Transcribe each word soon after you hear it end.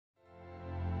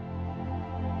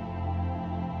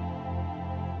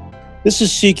This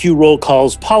is CQ Roll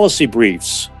Call's Policy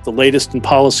Briefs, the latest in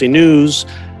policy news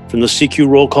from the CQ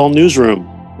Roll Call newsroom.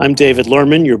 I'm David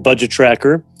Lerman, your budget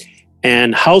tracker,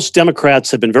 and House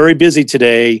Democrats have been very busy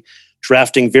today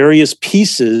drafting various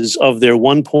pieces of their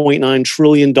 $1.9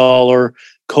 trillion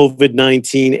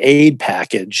COVID-19 aid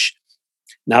package.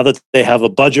 Now that they have a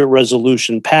budget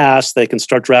resolution passed, they can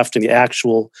start drafting the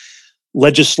actual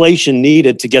legislation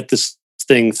needed to get this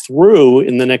thing through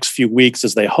in the next few weeks,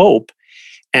 as they hope.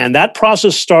 And that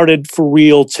process started for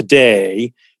real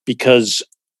today because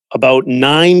about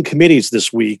 9 committees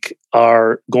this week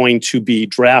are going to be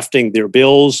drafting their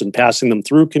bills and passing them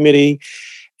through committee.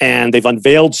 And they've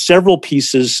unveiled several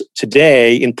pieces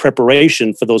today in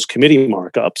preparation for those committee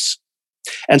markups.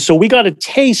 And so we got a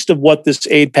taste of what this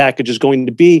aid package is going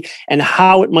to be and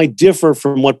how it might differ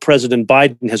from what President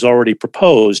Biden has already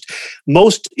proposed.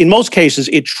 In most cases,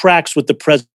 it tracks with the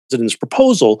president's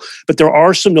proposal, but there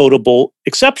are some notable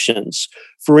exceptions.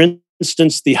 For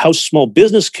instance, the House Small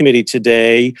Business Committee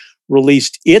today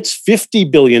released its $50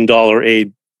 billion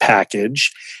aid package,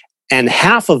 and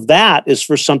half of that is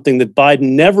for something that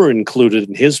Biden never included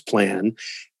in his plan.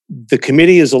 The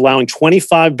committee is allowing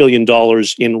 $25 billion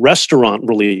in restaurant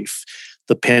relief.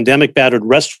 The pandemic-battered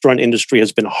restaurant industry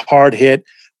has been hard hit.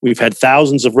 We've had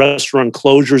thousands of restaurant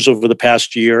closures over the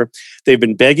past year. They've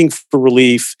been begging for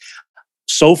relief.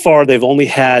 So far, they've only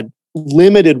had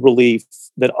limited relief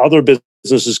that other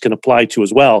businesses can apply to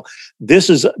as well. This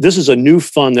is a new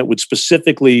fund that would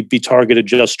specifically be targeted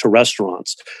just to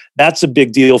restaurants. That's a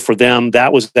big deal for them.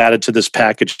 That was added to this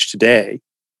package today.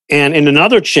 And in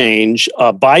another change,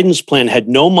 Biden's plan had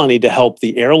no money to help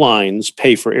the airlines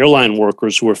pay for airline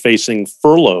workers who are facing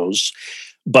furloughs.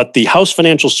 But the House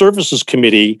Financial Services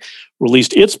Committee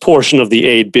released its portion of the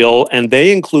aid bill, and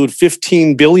they include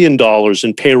 $15 billion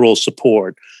in payroll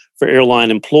support for airline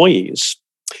employees.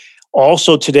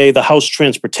 Also today, the House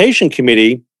Transportation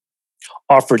Committee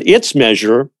offered its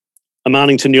measure,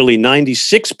 amounting to nearly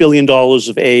 $96 billion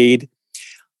of aid.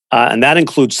 And that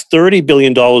includes $30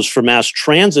 billion for mass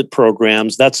transit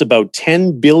programs. That's about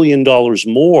 $10 billion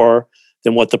more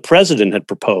than what the president had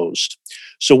proposed.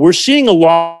 So we're seeing a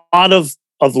lot of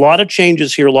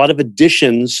changes here, a lot of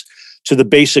additions to the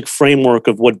basic framework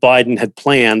of what Biden had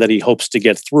planned that he hopes to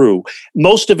get through.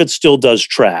 Most of it still does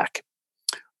track.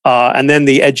 And then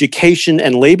the Education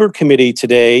and Labor Committee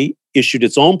today issued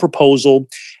its own proposal,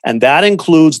 and that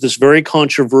includes this very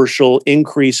controversial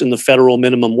increase in the federal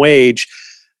minimum wage.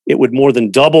 It would more than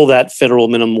double that federal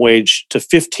minimum wage to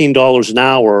 $15 an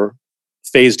hour,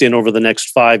 phased in over the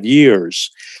next 5 years.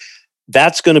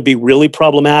 That's going to be really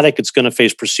problematic. It's going to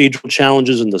face procedural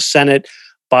challenges in the Senate.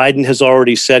 Biden has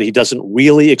already said he doesn't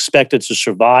really expect it to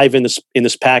survive in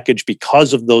this package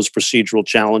because of those procedural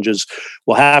challenges.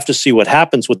 We'll have to see what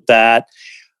happens with that.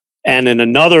 And in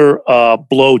another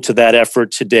blow to that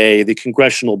effort today, the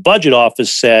Congressional Budget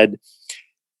Office said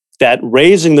that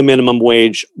raising the minimum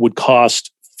wage would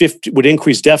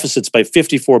increase deficits by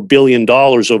 $54 billion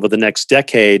over the next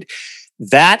decade.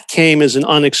 That came as an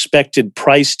unexpected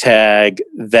price tag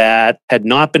that had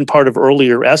not been part of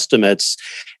earlier estimates.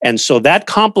 And so that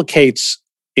complicates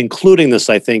including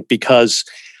this, I think, because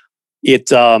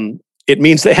it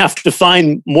means they have to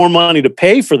find more money to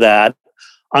pay for that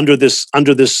under this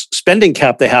spending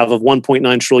cap they have of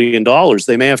 $1.9 trillion.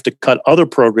 They may have to cut other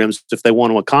programs if they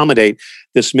want to accommodate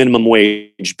this minimum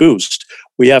wage boost.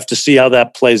 We have to see how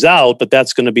that plays out, but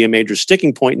that's going to be a major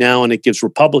sticking point now, and it gives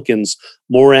Republicans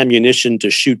more ammunition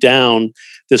to shoot down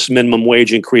this minimum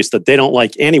wage increase that they don't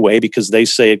like anyway because they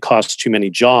say it costs too many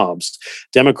jobs.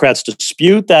 Democrats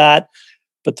dispute that,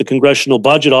 but the Congressional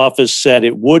Budget Office said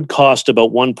it would cost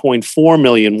about 1.4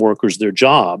 million workers their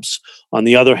jobs. On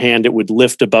the other hand, it would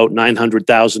lift about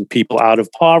 900,000 people out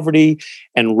of poverty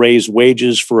and raise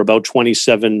wages for about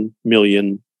 27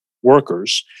 million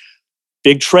workers.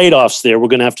 Big trade-offs there. We're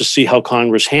going to have to see how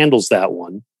Congress handles that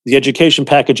one. The education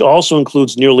package also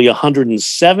includes nearly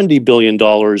 $170 billion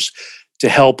to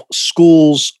help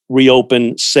schools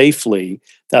reopen safely.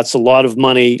 That's a lot of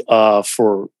money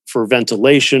for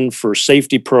ventilation, for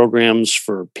safety programs,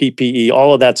 for PPE,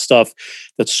 all of that stuff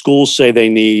that schools say they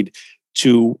need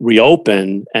to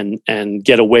reopen and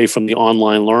get away from the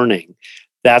online learning.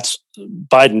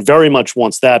 Biden very much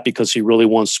wants that because he really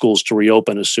wants schools to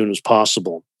reopen as soon as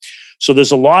possible. So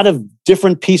there's a lot of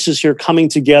different pieces here coming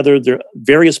together.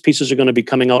 Various pieces are going to be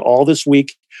coming out all this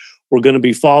week. We're going to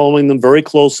be following them very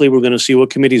closely. We're going to see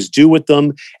what committees do with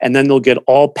them, and then they'll get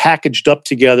all packaged up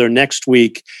together next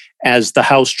week as the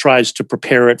House tries to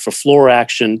prepare it for floor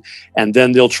action, and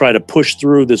then they'll try to push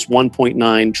through this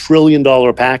 $1.9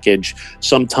 trillion package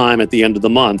sometime at the end of the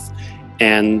month,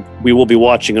 and we will be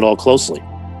watching it all closely.